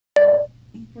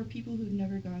for people who've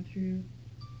never gone through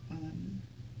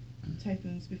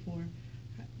typhoons before,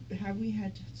 have we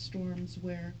had storms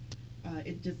where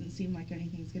it doesn't seem like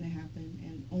anything's going to happen,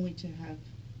 and only to have,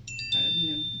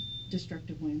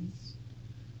 destructive winds?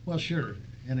 Well, sure.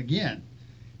 And again,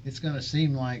 it's going to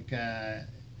seem like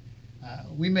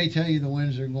we may tell you the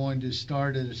winds are going to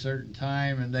start at a certain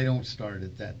time, and they don't start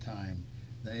at that time.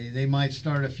 They might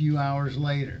start a few hours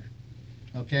later.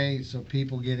 Okay, so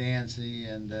people get antsy,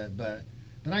 and but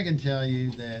I can tell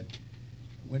you that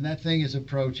when that thing is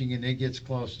approaching and it gets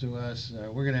close to us,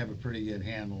 we're going to have a pretty good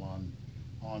handle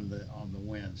on the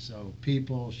wind. So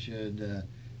people should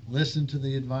listen to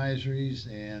the advisories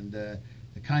and the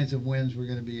kinds of winds we're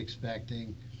going to be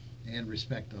expecting, and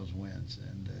respect those winds.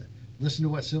 And listen to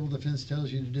what Civil Defense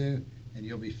tells you to do, and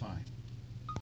you'll be fine.